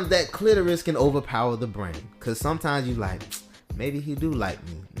sometimes that clitoris can overpower the brain. Cause sometimes you like, maybe he do like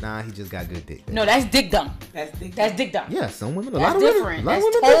me. Nah, he just got good dick. No, that's dick dumb. That's the That's dick dumb. Yeah, some women, a That's lot of different. women, a lot That's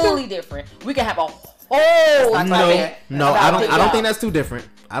of women do totally different. We can have a whole not No, talking- no, about I don't. dick I don't dumb. think that's too different.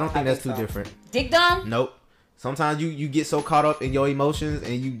 I don't think I that's think too so. different. Dick dumb. Nope. Sometimes you get so caught up in your emotions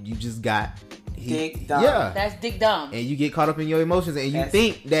and you just got Dick dumb. Yeah. That's dick dumb. And you get caught up in your emotions and you That's-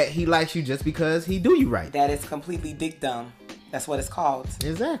 think that he likes you just because he do you right. That is completely dick dumb. That's what it's called.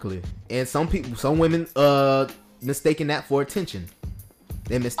 Exactly. And some women mistaking that for attention.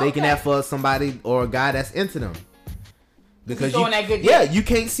 They're mistaking Okay. that for somebody or a guy that's into them. Because Throwing that good yeah, dick. you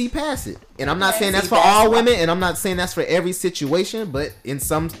can't see past it. And I'm not Okay. saying that's See, for that's all why- women, and I'm not saying that's for every situation, but in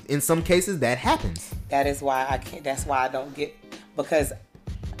some cases that happens. That is why I can't. That's why I don't get, because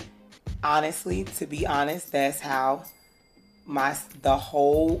honestly, to be honest, that's how the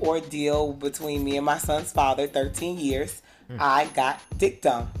whole ordeal between me and my son's father, 13 years, I got dick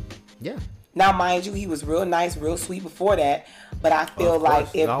dumb. Yeah. Now, mind you, he was real nice, real sweet before that, but I feel Of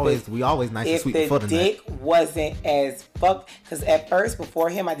like course. if we always nice and if sweet the before the dick night. wasn't as fucked, because at first before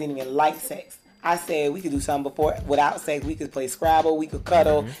him I didn't even like sex. I said we could do something before without sex. We could play Scrabble, we could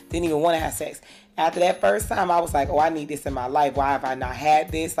cuddle. Didn't even want to have sex. After that first time, I was like, oh, I need this in my life. Why have I not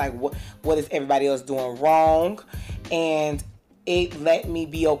had this? Like, what is everybody else doing wrong? And it let me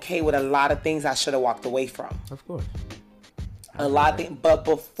be okay with a lot of things I should have walked away from. Of course. A lot of things. But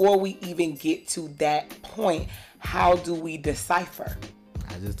before we even get to that point, how do we decipher?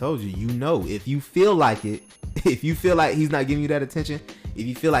 I just told you, if you feel like it, if you feel like he's not giving you that attention, if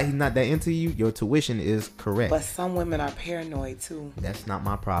you feel like he's not that into you, your tuition is correct. But some women are paranoid too. That's not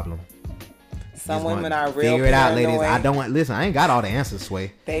my problem. Some women are real figure it out, paranoid. ladies. I don't want. Listen, I ain't got all the answers,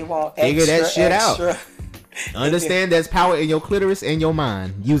 Sway. They want figure extra, that shit extra. out. Understand there's power in your clitoris and your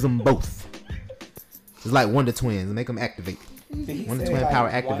mind. Use them both. It's like Wonder Twins. Make them activate. Wonder Twin power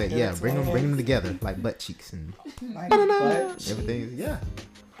activate. Yeah, bring them together like butt cheeks and everything. Yeah.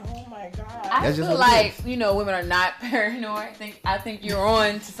 Oh my God. I feel like women are not paranoid. I think you're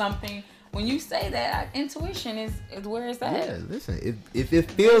on to something. When you say that, intuition is where it's at. Yeah, listen. If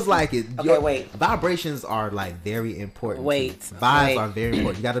it feels like it, okay, wait. Vibrations are like very important. Vibes are very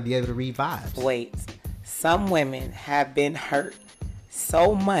important. You got to be able to read vibes. Wait. Some women have been hurt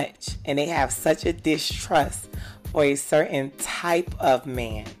so much, and they have such a distrust for a certain type of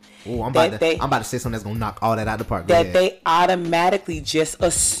man. Oh, I'm about to say something that's gonna knock all that out the park. They automatically just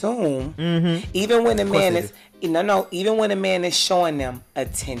assume, even when a man is even when a man is showing them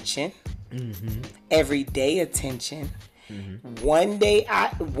attention, everyday attention, one day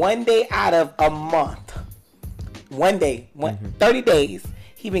out of a month, 30 days,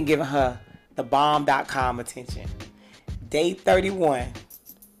 he been giving her the bomb.com attention. Day 31.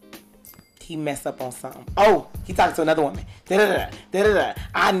 He messed up on something. Oh, he talked to another woman.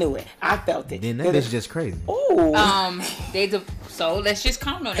 I knew it. I felt it. Then that is just crazy. Ooh. So let's just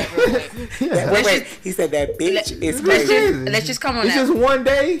comment on that real quick. Wait. He said that bitch is crazy. Let's just comment on it's that. Just one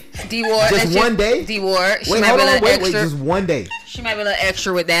day. D-Ward. Just one day. D-Ward. Wait, hold on. Wait. Just one day. She might be a little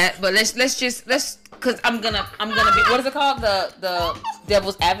extra with that, but let's because I'm gonna be, what is it called? The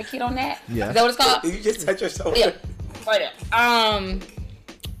devil's advocate on that. Yeah. Is that what it's called? You just touch your shoulder. Yeah. Right there.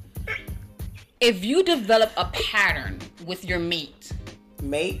 If you develop a pattern with your mate.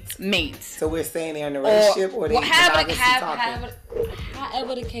 So we're saying they're in a relationship or they however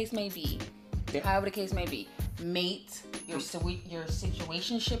the case may be. Yeah. However the case may be. Mate, your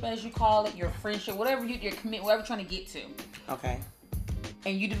situationship as you call it, your friendship, whatever your commit, whatever you're trying to get to. Okay.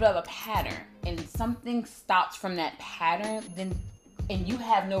 And you develop a pattern and something stops from that pattern, and you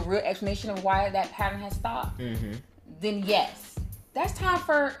have no real explanation of why that pattern has stopped, then yes, that's time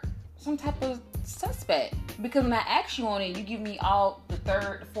for some type of suspect. Because when I ask you on it, you give me all the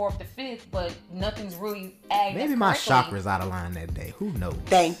third, the fourth, the fifth, but nothing's really adding. Maybe my chakras out of line that day. Who knows?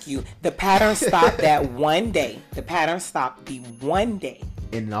 Thank you. The pattern stopped that one day. The pattern stopped the one day.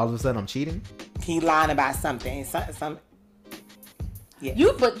 And all of a sudden I'm cheating? He lying about something.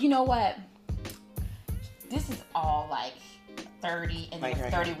 Yeah. But you know what? This is all like 30 and like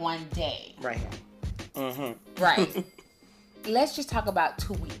 31 day. Right here. Right. Let's just talk about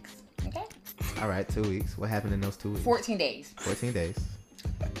 2 weeks. Okay? All right, 2 weeks. What happened in those 2 weeks? 14 days. 14 days.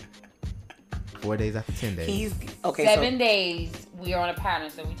 4 days after 10 days. 7 days. We are on a pattern,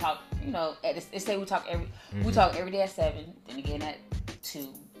 so we talk. Let's say we talk every day at 7. Then again at 2.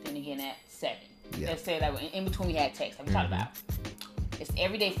 Then again at 7. Yeah. Let's say that in between we had text. Like we talked about. It's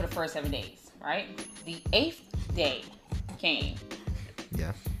every day for the first 7 days, right? The 8th day came.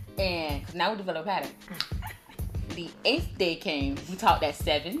 Yeah. And cause now we develop a pattern. The 8th day came. We talked at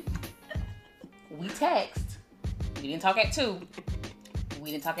 7. We text. We didn't talk at 2.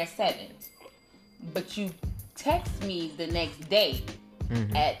 We didn't talk at 7. But you text me the next day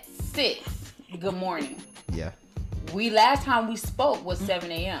at 6. Good morning. Yeah. Last time we spoke was 7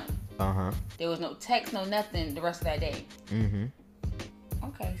 a.m. There was no text, no nothing the rest of that day.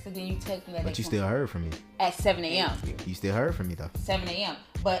 Okay, so then you text me that day. But you still heard from me. At 7 a.m. You still heard from me though. 7 a.m.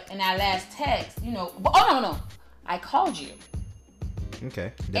 But in our last text, no. I called you.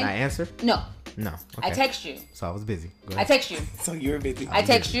 Okay. Did I answer? No. No. Okay. I text you. So I was busy. Go ahead. I text you. So you're busy. I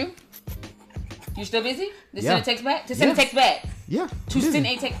text you. You still busy? Send a text back? To send a text back? Yeah. To send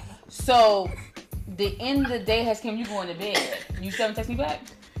a text. So the end of the day has come. You going to bed. You still haven't text me back?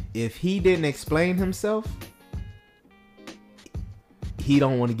 If he didn't explain himself, he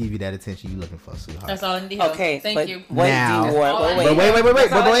don't want to give you that attention you looking for, sweetheart. That's all I need. Okay. Thank you. Now, wait.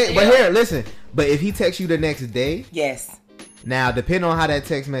 But here, listen. But if he texts you the next day, yes. Now, depending on how that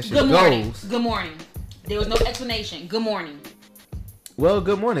text message goes. Good morning. There was no explanation. Good morning. Well,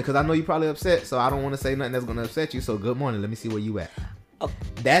 good morning, because I know you're probably upset, so I don't want to say nothing that's going to upset you. So, good morning. Let me see where you at. Okay.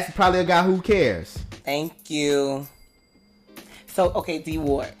 That's probably a guy who cares. Thank you. So, okay,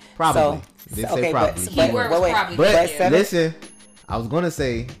 D-Ward. Probably. But listen, I was going to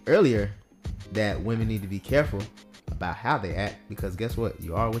say earlier that women need to be careful about how they act, because guess what?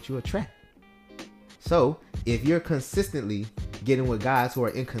 You are what you attract. So, if you're consistently getting with guys who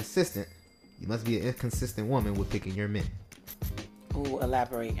are inconsistent, you must be an inconsistent woman with picking your men. Ooh,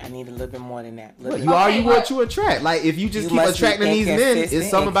 elaborate. I need a little bit more than that. You are what you attract. Like, if you just keep attracting these men, it's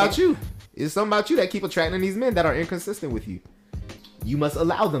something about you. It's something about you that keep attracting these men that are inconsistent with you. You must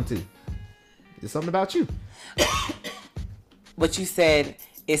allow them to. It's something about you. But you said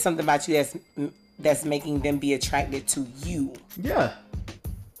it's something about you that's making them be attracted to you. Yeah.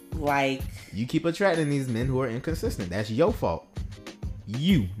 Like, you keep attracting these men who are inconsistent. That's your fault.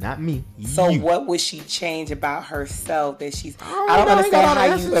 You, not me. so you. what would she change about herself that she's? I know, don't I understand got all how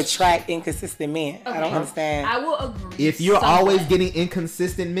the you answers. attract inconsistent men. I don't Okay. understand. I will agree. If you're somewhat. always getting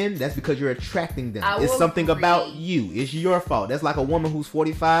inconsistent men, that's because you're attracting them. I It's will something agree. about you. It's your fault. That's like a woman who's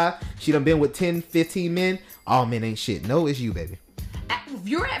 45. She done been with 10, 15 men. All men ain't shit. No, it's you, baby. If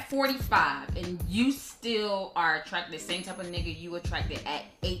you're at 45 and you still are attracted to the same type of nigga you attracted at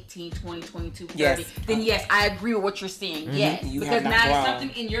 18, 20, 22, 30, Yes. then yes, I agree with what you're saying. Yes. You Because have not now grown. it's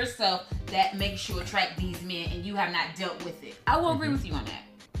something in yourself that makes you attract these men and you have not dealt with it. I will agree with you on that.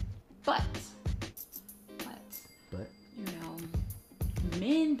 But, you know,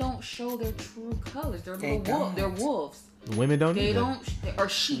 men don't show their true colors. They're They little wolves. don't. They're wolves. Women don't They either. don't, or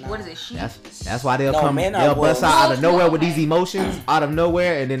sheep. What is it? Sheep. That's why they'll No, come. men are They'll bust out of wolves. nowhere with these Okay. emotions out of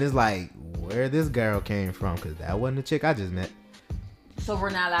nowhere, and then it's like, where this girl came from? Because that wasn't the chick I just met. So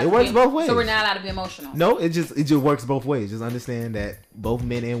we're not allowed It to works be, both ways. So we're not allowed to be emotional. No, it just works both ways. Just understand that both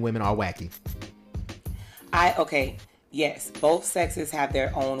men and women are wacky. Okay, yes, both sexes have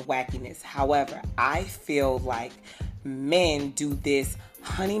their own wackiness. However, I feel like men do this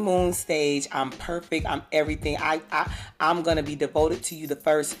honeymoon stage. I'm perfect. I'm everything. I'm gonna be devoted to you the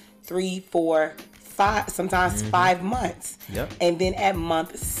first 3, 4, 5, sometimes 5 months. Yep. And then at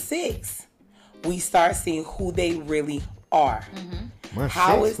month 6, we start seeing who they really are. Month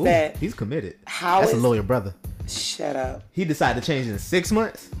How 6, is that- He's committed. how That's a is- lawyer brother. Shut up. He decided to change in 6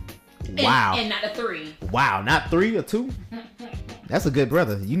 months. And- Wow. And not the 3. Wow, not 3 or 2. That's a good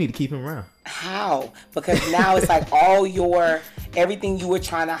brother. You need to keep him around. How? Because now it's like everything you were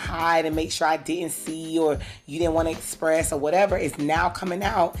trying to hide and make sure I didn't see or you didn't want to express or whatever is now coming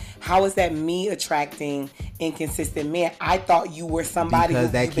out. How is that me attracting inconsistent men? I thought you were somebody Because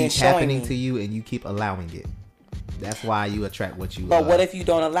who that you've been keeps showing happening me. to you and you keep allowing it. That's why you attract what you But what if you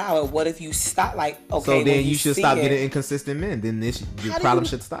don't allow it? What if you stop? Like, okay, So when then you should see stop it, getting inconsistent men. Then your How do problem you-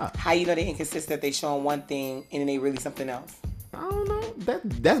 should stop. How you know they're inconsistent? They showing one thing and then they really something else. I don't know.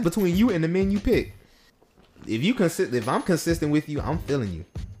 That's between you and the men you pick. If I'm consistent with you, I'm feeling you.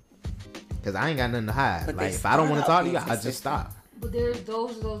 Cause I ain't got nothing to hide. But Like they if I don't want to start talk to you, out I being just consistent. stop. But there's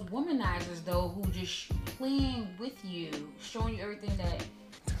those womanizers though who just playing with you, showing you everything that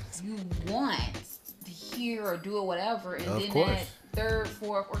you want to hear or do or whatever, and Of then course. that 3rd,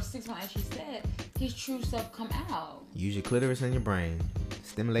 4th, or 6th month, as she said, his true self come out. Use your clitoris and your brain.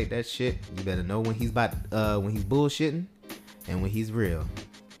 Stimulate that shit. You better know when he's when he's bullshitting and when he's real.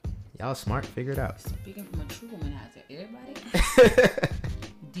 Y'all smart, figure it out. Speaking from a true womanizer, everybody,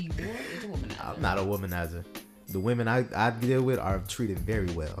 D Ward is a womanizer. I'm not a womanizer. The women I deal with are treated very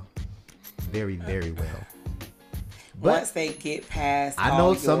well. Very, very well. But Once they get past, I know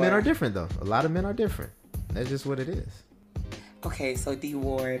all some men your- are different though. A lot of men are different. That's just what it is. Okay, so D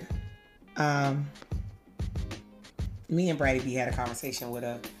Ward, me and Brady B had a conversation with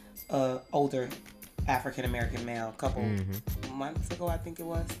a older African American male a couple months ago, I think it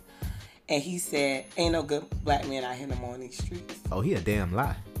was, and he said, "Ain't no good black men out here no more in these streets." Oh, he a damn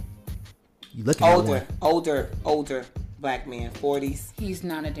lie. You looking at one. Older black men, 40s, He's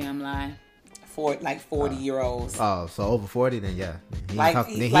not a damn lie. 40-year-olds. Oh, so over 40, then yeah. He Like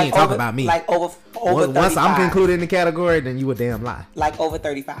ain't like talking over- about me. Like over Once I'm 35. concluded in the category, then you a damn lie. Like over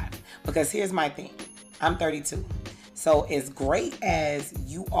 35. Because here's my thing. I'm 32. So as great as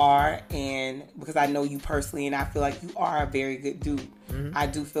you are, and because I know you personally and I feel like you are a very good dude, I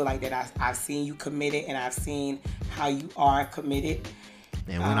do feel like that I've seen you committed and I've seen how you are committed.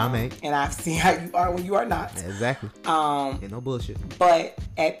 And when I'm ain't. And I've seen how you are when you are not. Exactly. Ain't no bullshit. But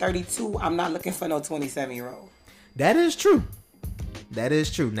at 32, I'm not looking for no 27-year-old. That is true. That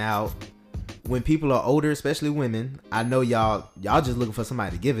is true. Now, when people are older, especially women, I know y'all just looking for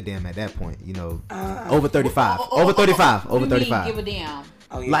somebody to give a damn at that point. You know, over 35. Over 35. What Over do you mean, 35. give a damn.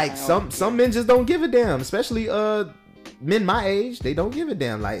 Oh, yeah, Like I know. some men just don't give a damn, especially men my age. They don't give a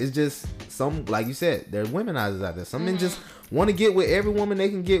damn. Like it's just some, like you said, there's womenizers out there. Some men just want to get with every woman they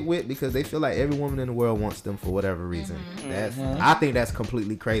can get with because they feel like every woman in the world wants them for whatever reason. I think that's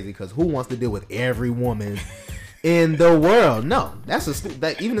completely crazy because who wants to deal with every woman in the world? No, that's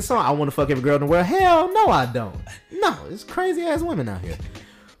even the song I want to fuck every girl in the world. Hell no, I don't. No, it's crazy ass women out here.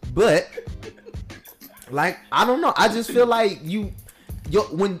 But like I don't know. I just feel like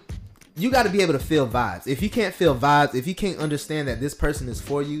when you got to be able to feel vibes. If you can't feel vibes, if you can't understand that this person is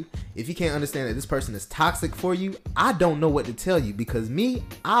for you, if you can't understand that this person is toxic for you, I don't know what to tell you because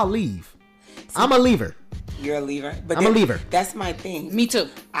I'll leave. I'm a leaver. You're a leaver. But I'm a leaver. That's my thing. Me too.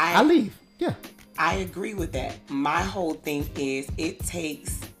 I leave. Yeah. I agree with that. My whole thing is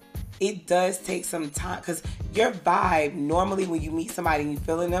it does take some time, because your vibe, normally when you meet somebody and you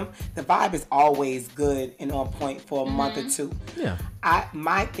feeling them, the vibe is always good and on point for a month or two. Yeah.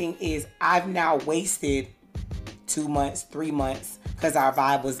 My thing is, I've now wasted 2 months, 3 months, because our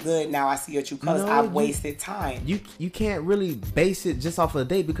vibe was good. Now I see your true colors. I've wasted time. You can't really base it just off of a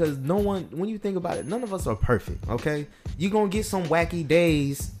day, because no one, when you think about it, none of us are perfect, okay? You're going to get some wacky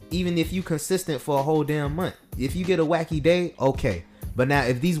days, even if you consistent for a whole damn month. If you get a wacky day, okay. But now,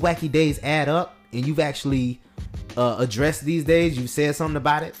 if these wacky days add up and you've actually addressed these days, you've said something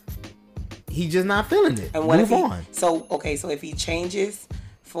about it, he's just not feeling it. And what Move if he, on. So if he changes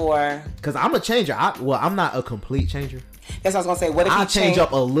for... Because I'm a changer. I'm not a complete changer. That's what I was going to say. What if I'll he change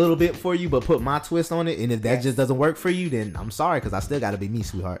up a little bit for you, but put my twist on it. And if that just doesn't work for you, then I'm sorry, because I still got to be me,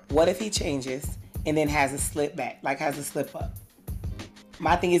 sweetheart. What if he changes and then has a slip back, like has a slip up?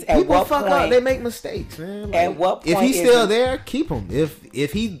 My thing is, at People what fuck point... up, they make mistakes, man. Like, at what point if he's is still it- there, keep him.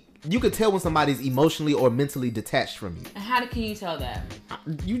 If he... You could tell when somebody's emotionally or mentally detached from you. And how can you tell that?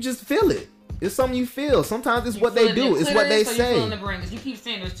 You just feel it. It's something you feel. Sometimes it's You what they feeling do. the It's what they clitoris or you feeling say. the brain? 'Cause you keep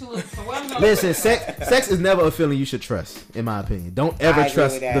saying there's two. So what I'm gonna Listen, sex is never a feeling you should trust, in my opinion. Don't ever I agree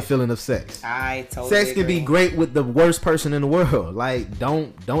trust with that. the feeling of sex. I totally Sex agree. can be great with the worst person in the world. Like,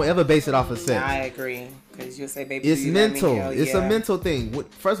 don't ever base it off of sex. I agree. Because you'll say, baby, It's do you love me? mental. Hell It's yeah. a mental thing.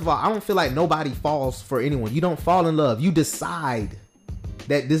 First of all, I don't feel like nobody falls for anyone. You don't fall in love. You decide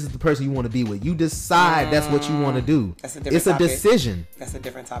that this is the person you want to be with. You decide that's what you want to do. That's a different It's a topic. decision. That's a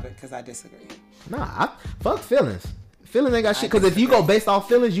different topic, because I disagree. Nah, fuck feelings. Feelings ain't got shit. Because if you go based off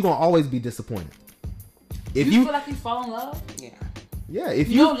feelings, you're going to always be disappointed. If you you feel like you fall in love? Yeah. yeah, if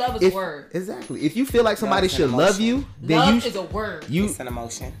You know love is a word. Exactly. If you feel like somebody is an should love emotion. you, then Love you is a word. It's an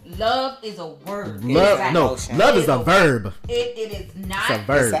emotion. Love is a word. love. Exactly. No, emotion. love It is a is verb. It is not. It's a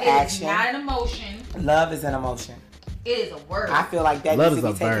verb. It's an It is action. not an emotion. Love is an emotion. It is a word. I feel like that Love needs is to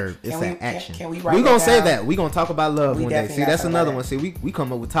a be taken. verb. It's Can an we, action. Can we write We're gonna that say down? that. We're gonna talk about love We one day. definitely See, gotta that's talk another about one. that. See, we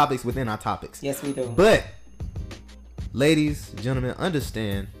come up with topics within our topics. Yes, we do. But, ladies, gentlemen,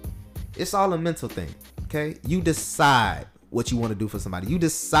 understand, it's all a mental thing. Okay, you decide what you want to do for somebody. You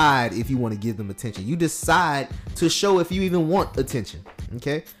decide if you want to give them attention. You decide to show if you even want attention.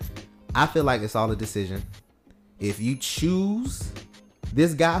 Okay, I feel like it's all a decision. If you choose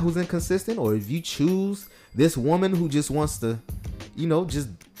this guy who's inconsistent, or if you choose this woman who just wants to, just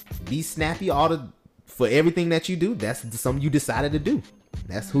be snappy for everything that you do, that's something you decided to do.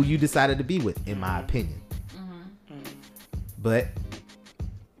 That's who you decided to be with, in my opinion. But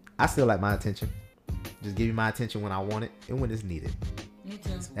I still like my attention. Just give me my attention when I want it and when it's needed. Me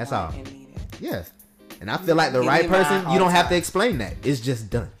too. That's all. And need it. Yes. And I feel like the Give right me mine person, all you don't the have to time. explain that. It's just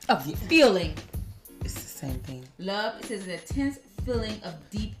done. A feeling. It's the same thing. Love is an intense feeling of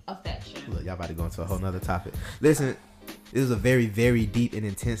deep affection. Look, y'all about to go into a whole nother topic. Listen, this was a very, very deep and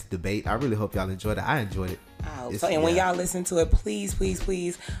intense debate. I really hope y'all enjoyed it. I enjoyed it. So, and when y'all listen to it, please,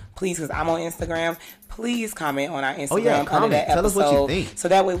 because I'm on Instagram, please comment on our Instagram under comment. that Tell us episode, what you think. so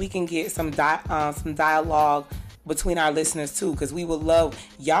that way we can get some dialogue between our listeners too, because we would love,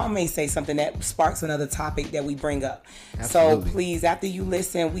 y'all may say something that sparks another topic that we bring up. Absolutely. So please, after you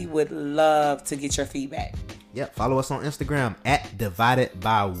listen, we would love to get your feedback. Yep. Follow us on Instagram at Divided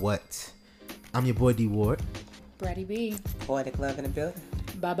by What. I'm your boy D Ward. Brady B. Poetic love in the building.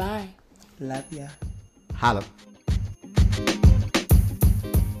 Bye bye. Love ya. Holla.